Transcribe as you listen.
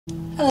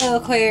Hello,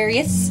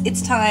 Aquarius.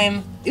 It's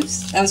time.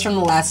 Oops, that was from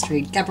the last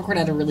read. Capricorn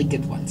had a really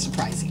good one,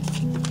 surprising.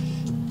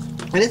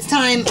 But it's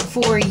time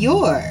for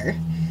your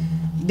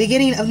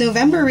beginning of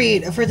November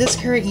read for this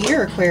current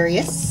year,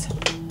 Aquarius.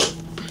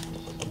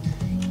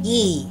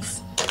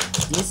 Yes.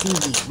 Yes,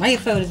 indeed. My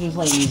phone has been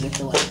playing music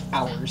for like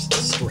hours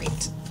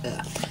straight.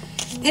 Ugh.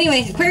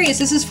 Anyway, Aquarius,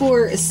 this is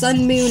for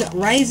Sun, Moon,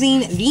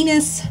 Rising,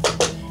 Venus,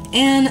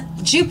 and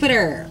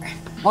Jupiter.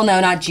 Well,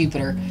 no, not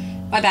Jupiter.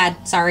 My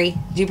bad. Sorry.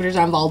 Jupiter's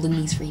not involved in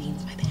these readings.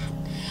 My bad.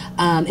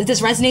 If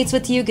this resonates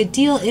with you, good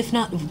deal. If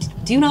not,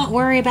 do not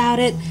worry about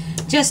it.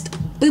 Just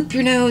boop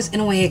your nose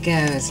and away it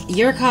goes.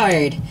 Your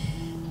card.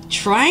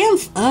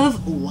 Triumph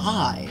of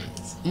Lies.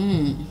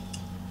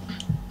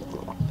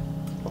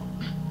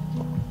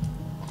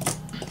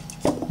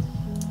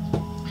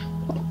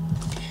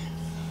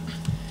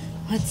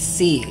 Let's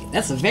see.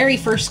 That's the very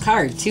first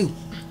card, too.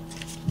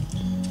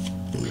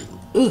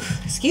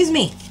 Oof. Excuse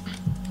me.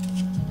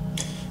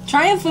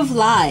 Triumph of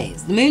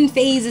Lies. The moon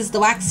phase is the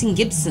waxing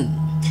Gibson.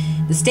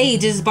 The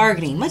stage is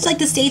bargaining, much like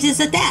the stage is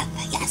of death.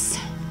 Yes.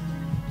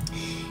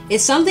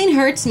 If something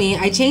hurts me,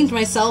 I change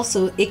myself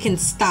so it can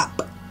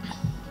stop.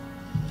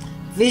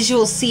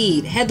 Visual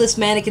seed. Headless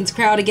mannequins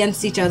crowd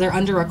against each other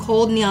under a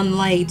cold neon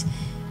light.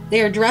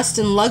 They are dressed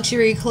in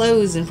luxury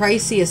clothes and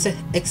pricey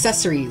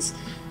accessories.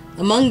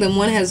 Among them,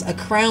 one has a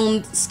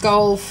crowned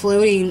skull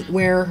floating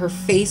where her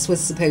face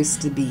was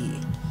supposed to be.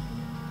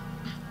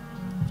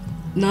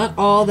 Not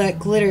all that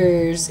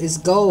glitters is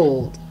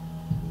gold.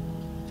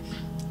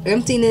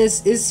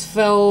 Emptiness is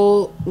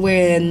felt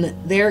when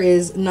there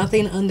is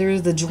nothing under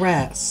the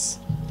dress.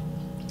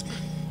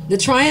 The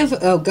triumph...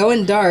 Oh,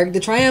 going dark. The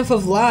triumph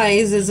of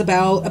lies is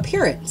about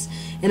appearance.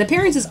 And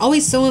appearance is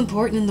always so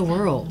important in the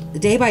world.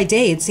 Day by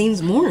day, it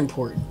seems more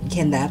important.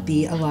 Can that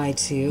be a lie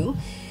too?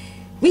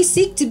 We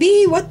seek to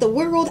be what the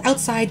world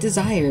outside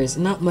desires.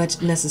 Not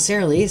much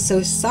necessarily.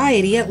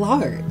 Society at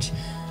large.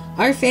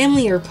 Our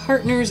family or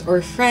partners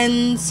or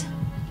friends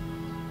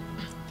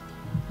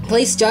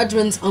place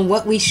judgments on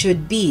what we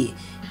should be.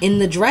 In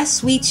the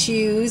dress we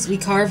choose, we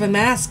carve a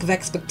mask of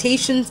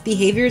expectations,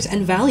 behaviors,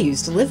 and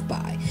values to live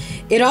by.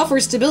 It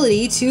offers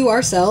stability to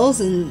ourselves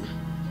and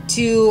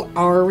to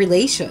our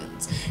relations.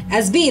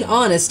 As being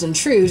honest and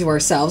true to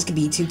ourselves can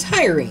be too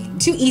tiring,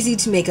 too easy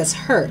to make us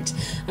hurt.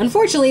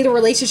 Unfortunately, the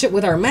relationship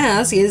with our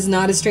mask is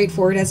not as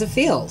straightforward as it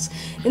feels.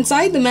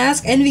 Inside the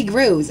mask, envy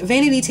grows,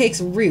 vanity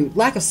takes root,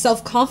 lack of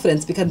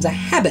self-confidence becomes a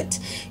habit.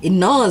 It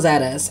gnaws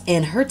at us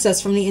and hurts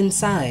us from the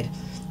inside.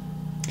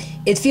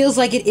 It feels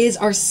like it is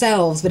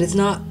ourselves, but it's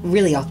not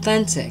really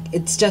authentic.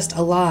 It's just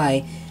a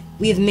lie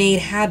we have made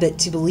habit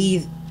to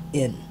believe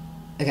in.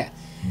 Okay.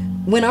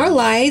 When our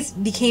lies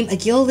became a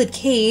gilded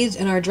cage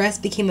and our dress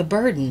became a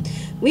burden,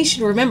 we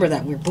should remember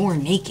that we're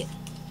born naked.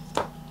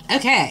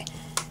 Okay.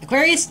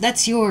 Aquarius,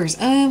 that's yours.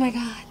 Oh my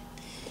god.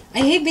 I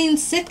hate being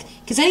sick,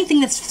 because anything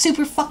that's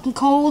super fucking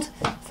cold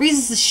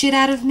freezes the shit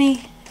out of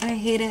me. I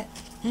hate it.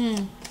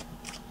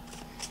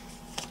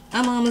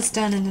 I'm almost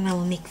done and then I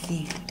will make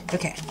food.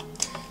 Okay.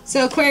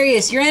 So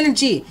Aquarius, your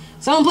energy.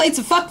 Someone played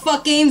some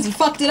fuck games and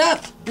fucked it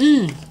up.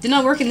 Did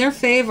not work in their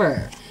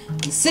favor.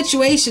 The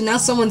situation, now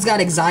someone's got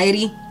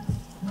anxiety.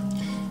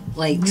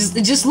 Like,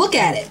 just look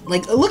at it.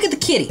 Like, look at the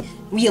kitty.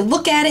 When you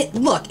look at it,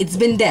 look, it's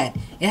been dead.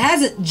 It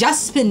hasn't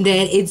just been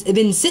dead, it's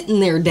been sitting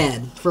there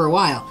dead for a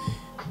while.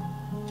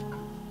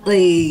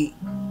 Like,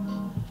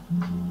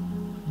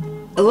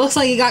 it looks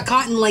like it got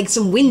caught in, like,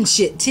 some wind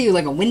shit, too.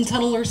 Like a wind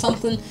tunnel or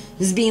something.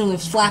 Just being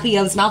flappy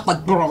out of its mouth,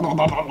 like, blah, blah,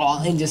 blah, blah,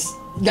 blah, and just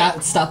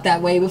got stuck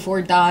that way before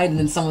it died, and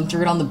then someone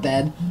threw it on the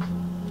bed.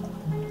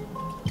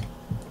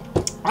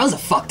 That was a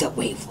fucked up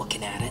way of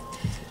looking at it.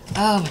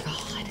 Oh, my God.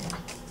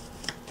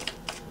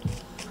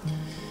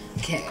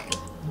 Okay.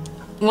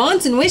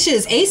 Wants and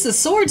wishes. Ace of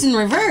Swords in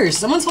reverse.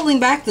 Someone's holding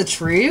back the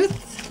truth.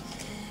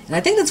 And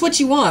I think that's what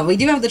you want. We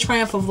do have the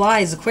Triumph of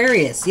Lies,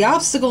 Aquarius. The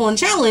obstacle and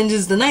challenge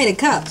is the Knight of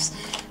Cups.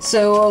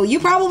 So you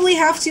probably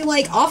have to,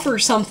 like, offer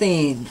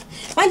something.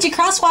 Mind you,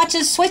 cross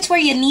watches, switch where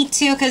you need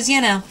to, because,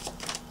 you know,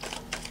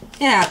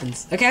 it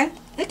happens. Okay?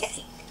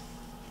 Okay.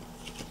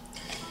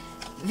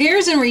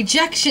 Fears and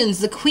rejections.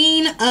 The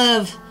Queen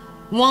of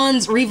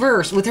Wands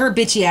reverse with her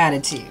bitchy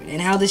attitude,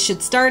 and how this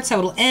shit starts, how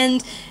it'll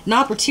end, an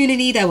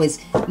opportunity that was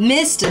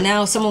missed, and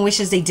now someone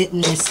wishes they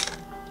didn't miss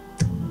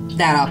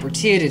that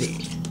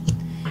opportunity.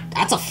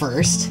 That's a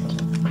first.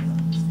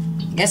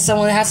 I guess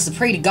someone has to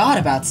pray to God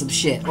about some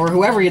shit, or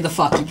whoever the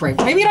fuck you pray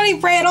for. Maybe you don't even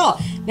pray at all.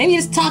 Maybe you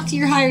just talk to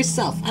your higher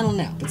self. I don't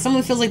know. But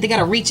someone feels like they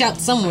gotta reach out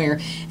somewhere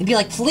and be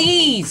like,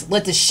 please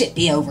let this shit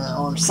be over,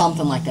 or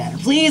something like that. Or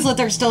please let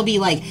there still be,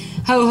 like,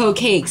 ho-ho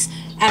cakes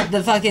at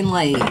the fucking,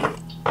 like,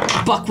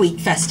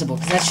 buckwheat festival,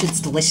 because that shit's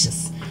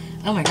delicious.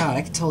 Oh my god,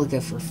 I could totally go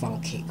for a funnel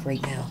cake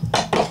right now.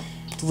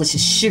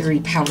 Delicious sugary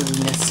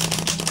powderiness.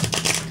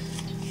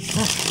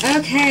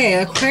 Okay,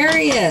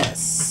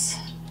 Aquarius.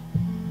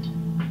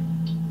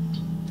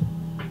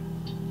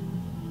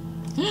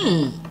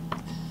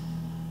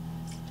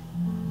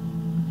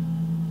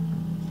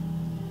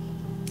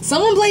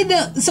 Someone played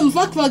some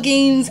fuck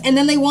games and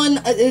then they won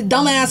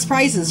dumbass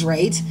prizes,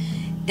 right?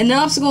 And the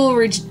obstacle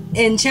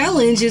and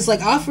challenge is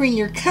like offering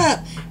your cup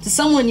to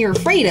someone you're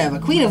afraid of. A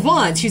Queen of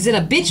Wands who's in a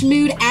bitch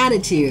mood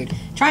attitude,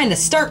 trying to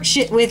start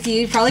shit with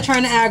you, probably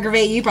trying to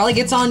aggravate you, probably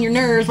gets on your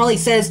nerves, probably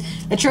says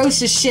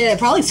atrocious shit,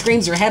 probably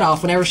screams her head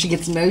off whenever she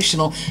gets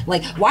emotional.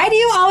 Like, why do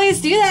you always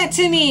do that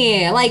to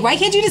me? Like, why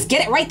can't you just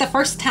get it right the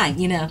first time,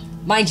 you know?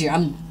 Mind you,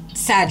 I'm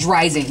Sag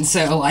rising,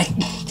 so like,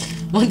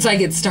 once I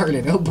get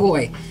started, oh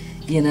boy,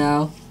 you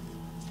know?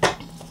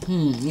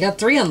 You got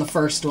 3 on the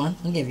first one.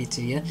 I'll give it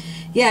to you.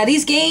 Yeah,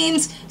 these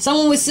games,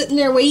 someone was sitting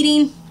there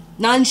waiting,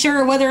 not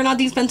unsure whether or not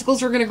these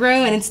pentacles were going to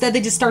grow, and instead they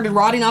just started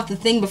rotting off the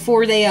thing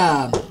before they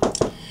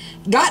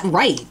got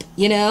ripe,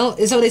 you know?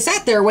 So they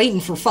sat there waiting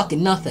for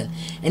fucking nothing.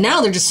 And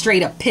now they're just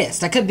straight up pissed.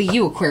 That could be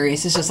you,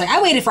 Aquarius. It's just like,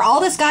 I waited for all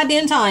this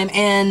goddamn time,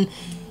 and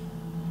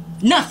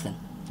nothing.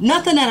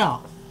 Nothing at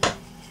all.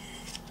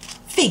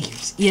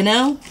 Figures, you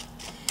know?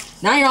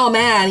 Now you're all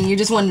mad, and you're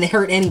just wanting to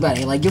hurt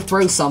anybody. Like, you'll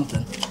throw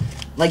something.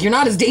 Like, you're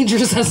not as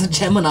dangerous as a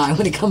Gemini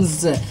when it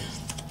comes to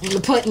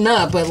putting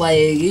up, but, like,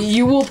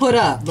 you will put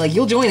up. Like,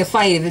 you'll join a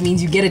fight if it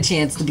means you get a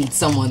chance to beat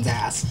someone's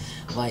ass.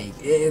 Like,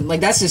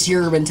 that's just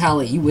your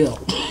mentality. You will.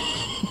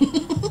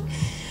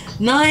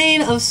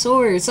 9 of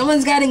Swords.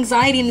 Someone's got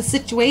anxiety in the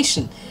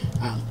situation.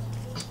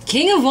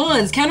 King of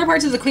Wands.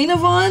 Counterpart to the Queen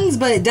of Wands,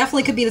 but it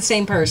definitely could be the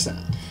same person.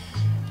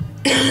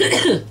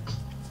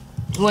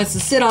 Wants to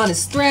sit on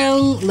his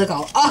throne, look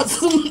all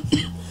awesome.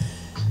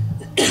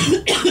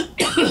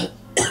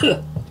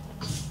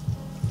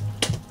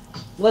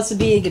 Wants to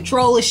be in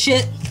control of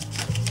shit.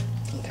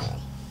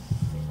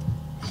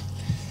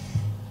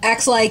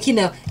 Acts like, you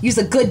know, he's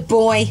a good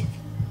boy.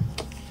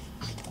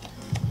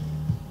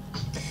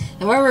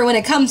 However, when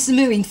it comes to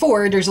moving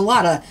forward, there's a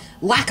lot of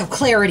lack of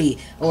clarity.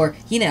 Or,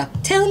 you know,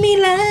 tell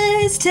me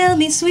lies, tell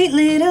me sweet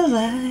little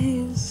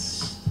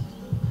lies.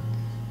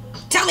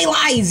 Tell me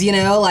lies, you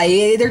know, like,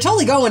 they're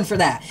totally going for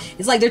that.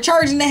 It's like they're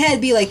charging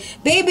ahead, be like,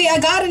 baby, I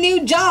got a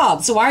new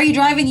job, so why are you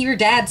driving your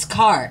dad's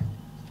car?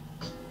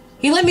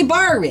 He let me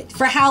borrow it.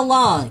 For how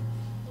long?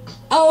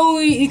 Oh,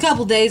 a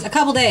couple days.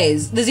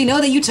 Does he know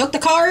that you took the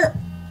car?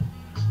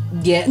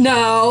 Yeah,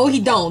 no, he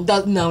don't.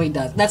 No, he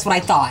does. That's what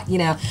I thought, you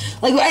know.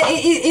 Like,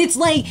 it's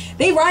like,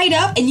 they ride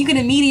up and you can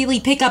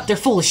immediately pick up they're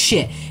full of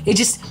shit. It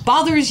just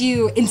bothers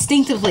you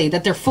instinctively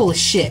that they're full of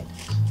shit.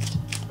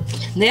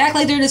 They act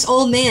like they're this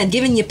old man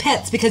giving you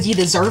pets because you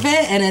deserve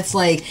it, and it's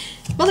like,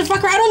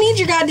 motherfucker, I don't need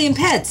your goddamn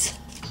pets.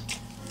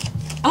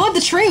 I want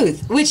the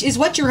truth, which is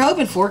what you're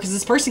hoping for, because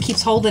this person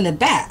keeps holding it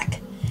back.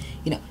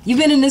 You know, you've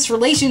been in this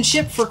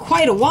relationship for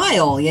quite a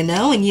while, you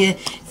know, and you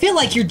feel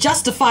like you're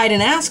justified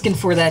in asking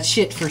for that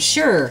shit for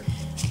sure,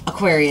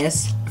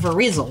 Aquarius, for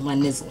rizzle, my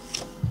nizzle.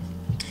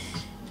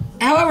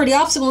 However, the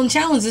obstacle and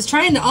challenge is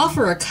trying to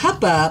offer a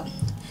cup up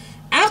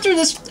after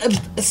this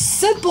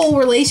simple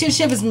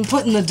relationship has been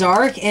put in the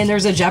dark and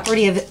there's a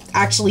jeopardy of it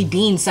actually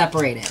being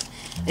separated.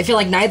 I feel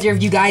like neither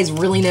of you guys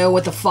really know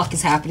what the fuck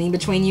is happening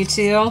between you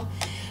two.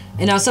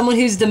 And now someone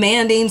who's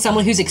demanding,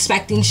 someone who's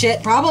expecting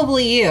shit,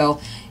 probably you,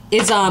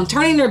 is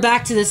turning their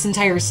back to this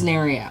entire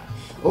scenario.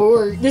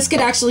 Or this could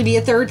actually be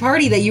a third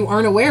party that you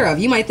aren't aware of.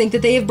 You might think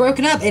that they have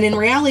broken up, and in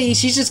reality,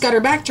 she's just got her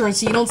back turned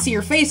so you don't see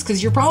her face,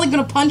 because you're probably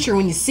going to punch her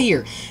when you see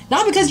her.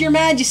 Not because you're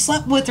mad you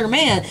slept with her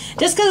man,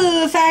 just because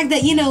of the fact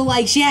that, you know,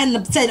 like, she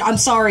hadn't said, I'm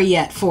sorry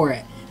yet for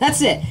it.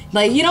 That's it.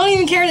 Like, you don't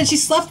even care that she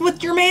slept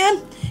with your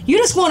man? You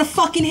just want to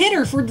fucking hit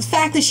her for the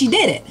fact that she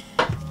did it.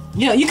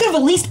 You know, you could have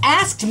at least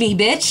asked me,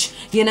 bitch.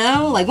 You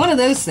know? Like, one of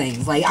those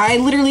things. Like, I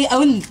literally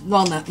own...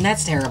 Well, no,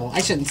 that's terrible. I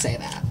shouldn't say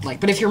that.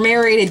 Like, but if you're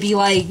married, it'd be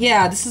like,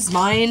 yeah, this is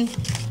mine.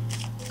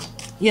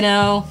 You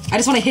know? I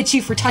just want to hit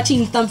you for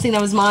touching something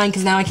that was mine,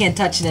 because now I can't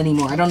touch it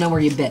anymore. I don't know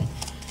where you've been.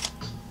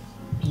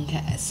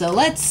 Okay, so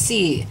let's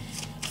see.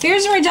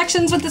 Fears and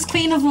rejections with this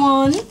Queen of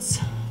Wands.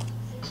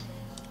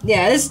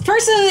 Yeah, this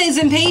person is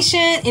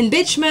impatient, in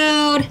bitch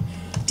mode,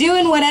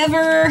 doing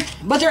whatever,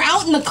 but they're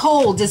out in the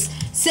cold, just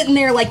sitting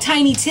there like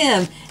Tiny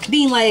Tim,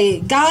 being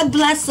like, God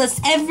bless us,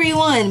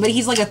 everyone. But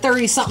he's like a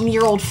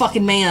 30-something-year-old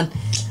fucking man,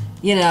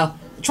 you know,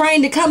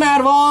 trying to come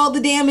out of all the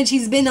damage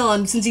he's been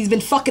on since he's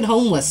been fucking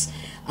homeless.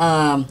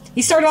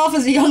 He started off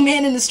as a young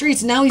man in the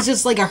streets, and now he's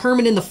just like a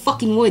hermit in the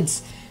fucking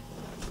woods.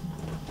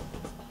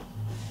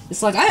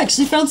 It's like, I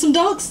actually found some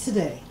dogs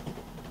today.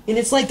 And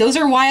it's like, those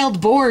are wild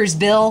boars,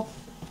 Bill.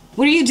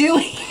 What are you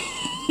doing?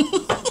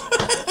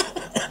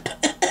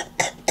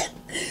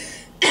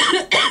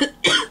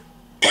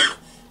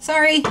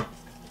 Sorry.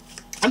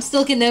 I'm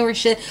still getting over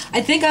shit.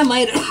 I think I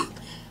might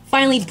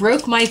finally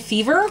broke my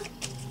fever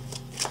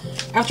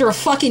after a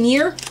fucking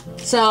year.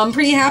 So I'm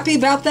pretty happy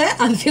about that.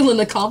 I'm feeling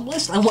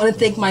accomplished. I want to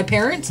thank my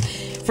parents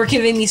for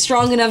giving me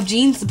strong enough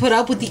genes to put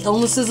up with the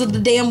illnesses of the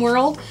damn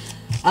world.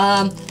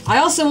 I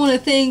also want to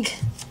thank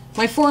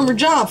my former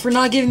job for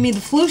not giving me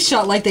the flu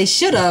shot like they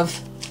should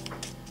have.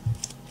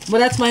 But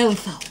that's my own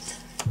fault.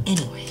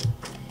 Anyway.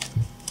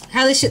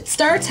 How this shit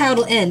starts, how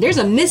it'll end. There's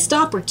a missed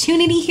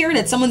opportunity here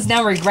that someone's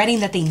now regretting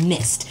that they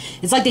missed.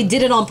 It's like they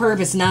did it on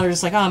purpose, and now they're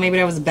just like, oh, maybe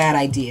that was a bad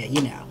idea,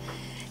 you know.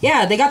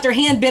 Yeah, they got their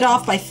hand bit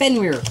off by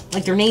Fenrir,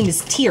 like their name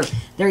is Tyr.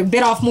 They're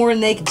bit off more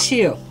than they could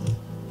chew.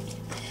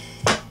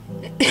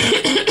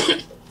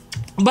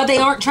 But they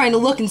aren't trying to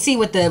look and see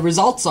what the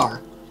results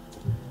are.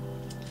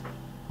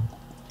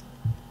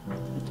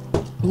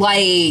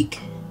 Like...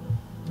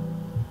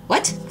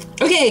 What?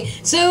 Okay,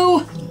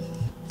 so...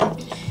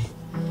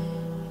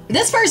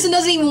 This person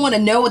doesn't even want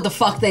to know what the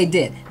fuck they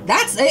did.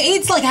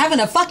 It's like having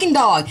a fucking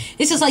dog.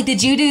 It's just like,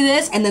 did you do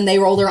this? And then they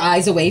roll their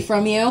eyes away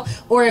from you.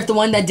 Or if the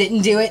one that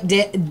didn't do it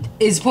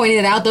is pointing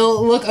it out,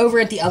 they'll look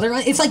over at the other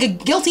one. It's like a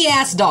guilty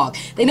ass dog.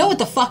 They know what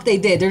the fuck they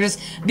did. They're just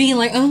being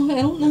like, oh,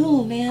 I don't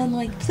know, man.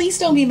 Like, please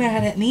don't be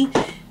mad at me.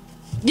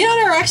 You know,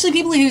 there are actually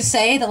people who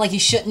say that, like, you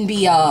shouldn't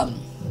be,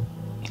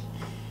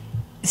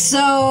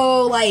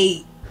 so,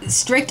 like,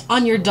 strict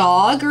on your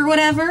dog or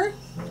whatever.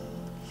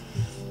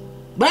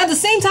 But at the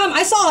same time,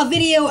 I saw a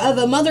video of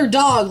a mother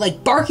dog,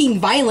 like, barking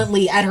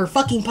violently at her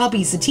fucking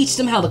puppies to teach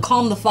them how to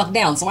calm the fuck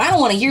down. So I don't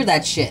want to hear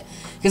that shit.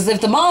 Because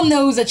if the mom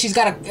knows that she's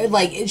got to,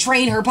 like,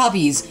 train her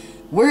puppies,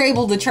 we're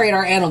able to train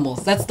our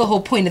animals. That's the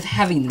whole point of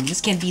having them. You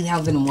just can't be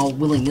having them all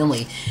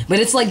willy-nilly. But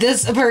it's like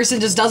this person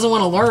just doesn't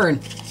want to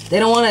learn. They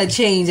don't want to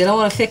change. They don't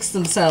want to fix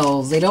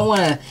themselves. They don't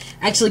want to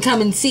actually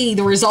come and see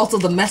the results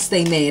of the mess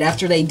they made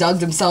after they dug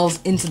themselves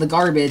into the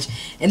garbage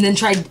and then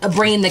tried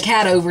bringing the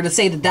cat over to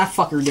say that that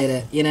fucker did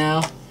it, you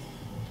know?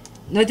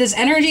 With this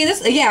energy,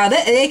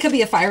 it could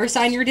be a fire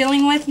sign you're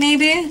dealing with,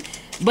 maybe.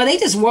 But they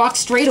just walk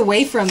straight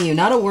away from you.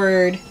 Not a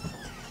word.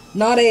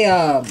 Not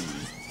a,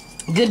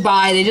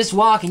 goodbye. They just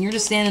walk and you're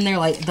just standing there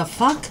like, the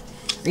fuck?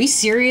 Are you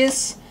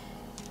serious?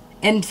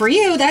 And for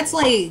you, that's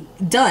like,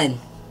 done.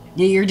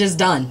 You're just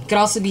done. Could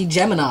also be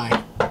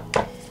Gemini.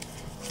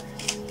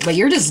 But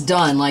you're just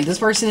done. Like, this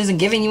person isn't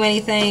giving you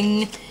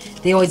anything.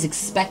 They always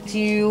expect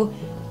you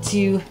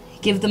to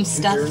give them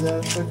stuff. Did you hear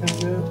that second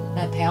bit?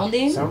 That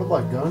pounding? It sounded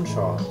like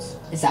gunshots.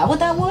 Is that what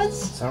that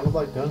was? It sounded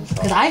like gunshots.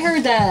 Because I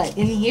heard that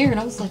in here and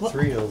I was like, what?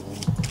 3 of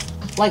them.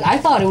 Like, I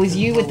thought it was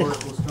you with the... Where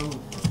it was coming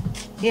from.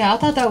 Yeah, I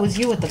thought that was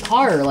you with the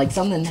car. Like,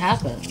 something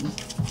happened. No,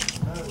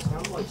 it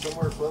sounded like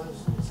somewhere close.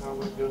 It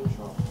sounded like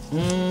gunshots.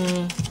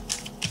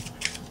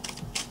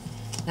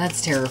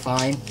 That's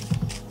terrifying.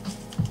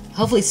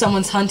 Hopefully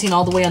someone's hunting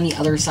all the way on the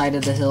other side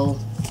of the hill.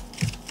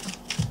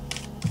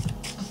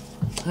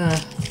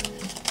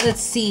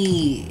 Let's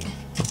see.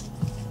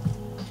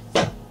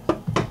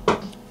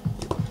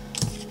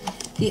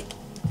 The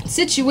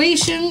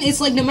situation is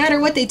like no matter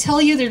what they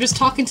tell you, they're just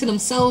talking to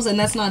themselves and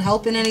that's not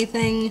helping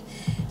anything.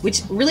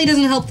 Which really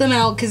doesn't help them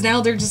out because now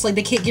they're just like,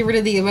 they can't get rid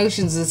of the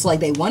emotions. It's like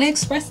they want to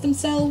express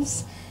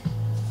themselves,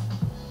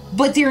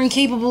 but they're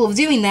incapable of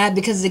doing that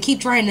because they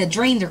keep trying to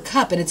drain their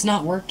cup and it's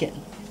not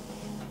working.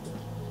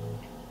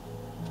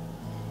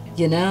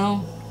 You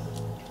know?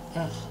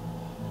 Ugh.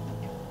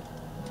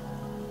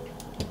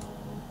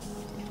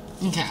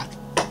 Okay.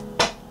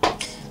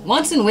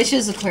 Wants and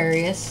wishes,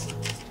 Aquarius.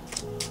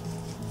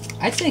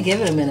 I'd say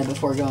give it a minute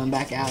before going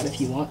back out if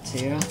you want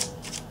to.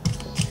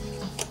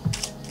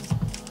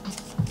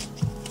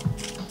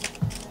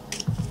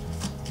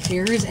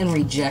 Fears and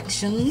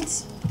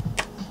rejections.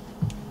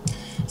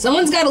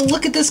 Someone's got to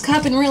look at this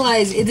cup and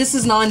realize this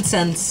is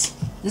nonsense.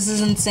 This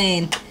is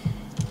insane.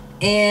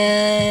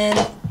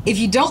 And if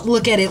you don't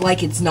look at it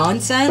like it's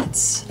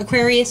nonsense,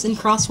 Aquarius and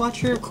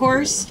Crosswatcher, of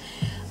course,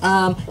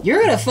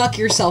 you're gonna fuck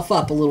yourself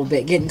up a little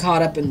bit getting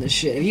caught up in this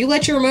shit. If you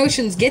let your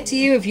emotions get to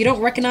you, if you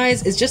don't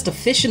recognize it's just a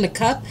fish in a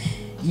cup,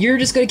 you're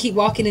just gonna keep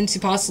walking into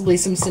possibly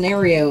some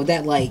scenario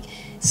that, like,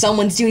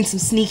 someone's doing some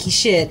sneaky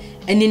shit,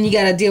 and then you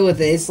gotta deal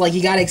with it. It's like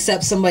you gotta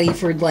accept somebody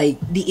for, like,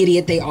 the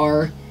idiot they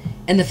are,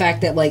 and the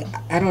fact that, like,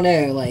 I don't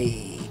know, like...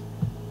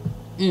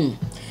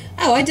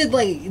 Oh, I did,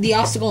 like, the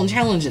obstacle and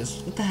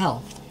challenges. What the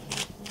hell?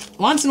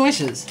 Wants and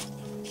wishes.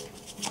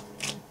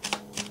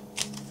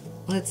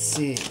 Let's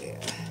see.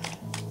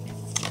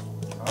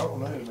 I don't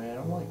know, man.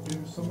 I'm like,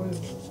 dude, somebody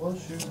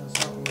was shooting at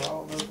something, but I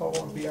don't know if I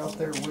want to be out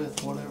there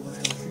with whatever they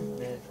were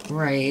shooting at.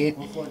 Right.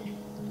 Looks like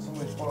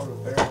somebody spotted a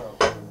bear out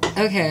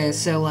there. Okay,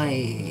 so, like...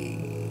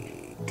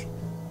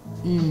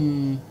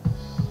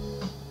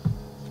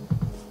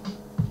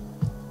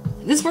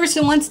 This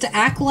person wants to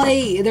act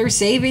like they're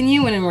saving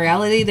you, when in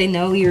reality they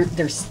know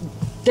they're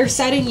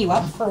setting you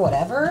up for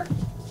whatever.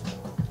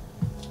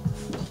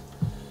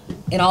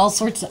 And all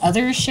sorts of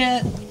other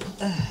shit.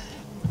 Ugh.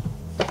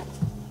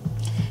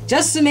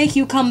 Just to make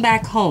you come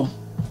back home.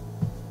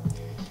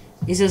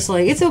 He's just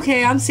like, it's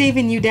okay, I'm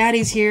saving you,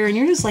 daddy's here. And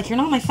you're just like, you're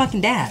not my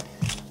fucking dad,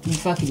 you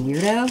fucking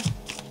weirdo.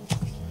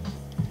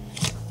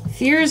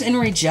 Fears and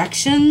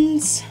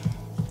rejections.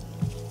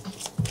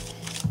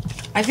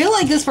 I feel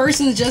like this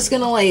person's just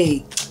gonna,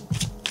 like,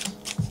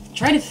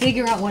 try to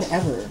figure out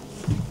whatever.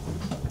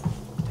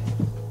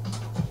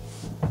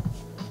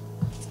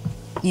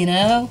 You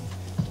know?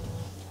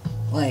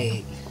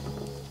 Like...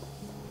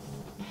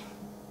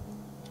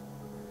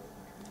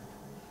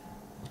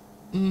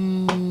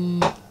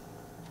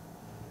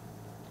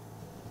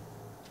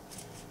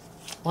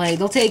 Like,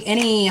 they'll take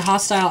any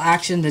hostile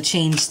action to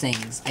change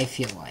things, I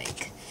feel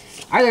like.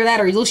 Either that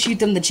or you'll shoot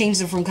them to change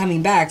them from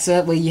coming back, so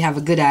that way you have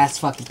a good-ass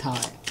fucking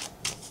time.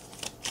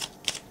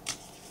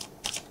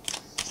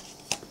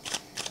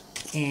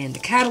 And the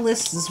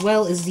catalyst, as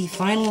well as the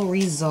final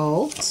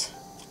result.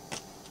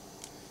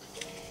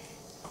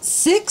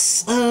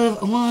 Six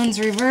of Wands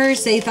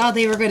reversed. They thought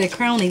they were going to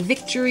crown a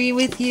victory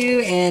with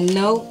you, and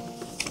nope.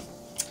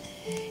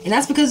 And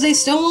that's because they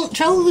still won't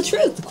tell the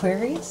truth,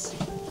 Aquarius.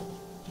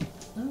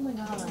 Oh my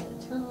god,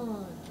 turn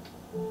on.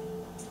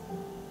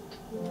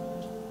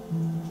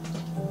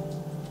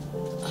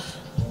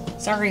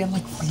 Sorry, I'm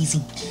like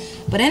freezing.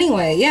 But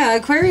anyway, yeah,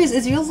 Aquarius,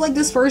 it feels like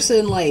this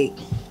person, like,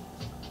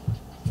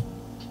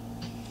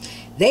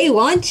 they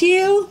want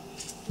you,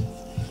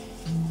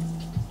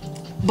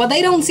 but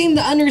they don't seem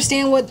to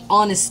understand what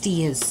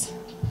honesty is.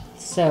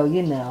 So,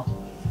 you know,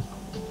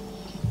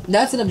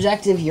 that's an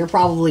objective you're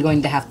probably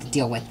going to have to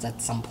deal with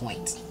at some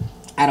point.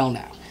 I don't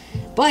know.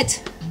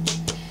 But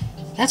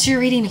that's your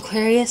reading,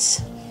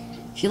 Aquarius.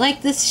 If you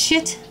like this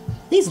shit,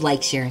 please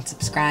like, share, and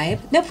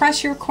subscribe. No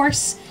pressure, of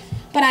course,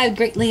 but I would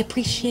greatly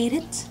appreciate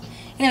it.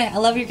 Anyway, I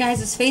love your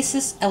guys'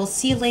 faces. I will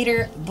see you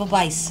later.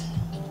 Bye-bye.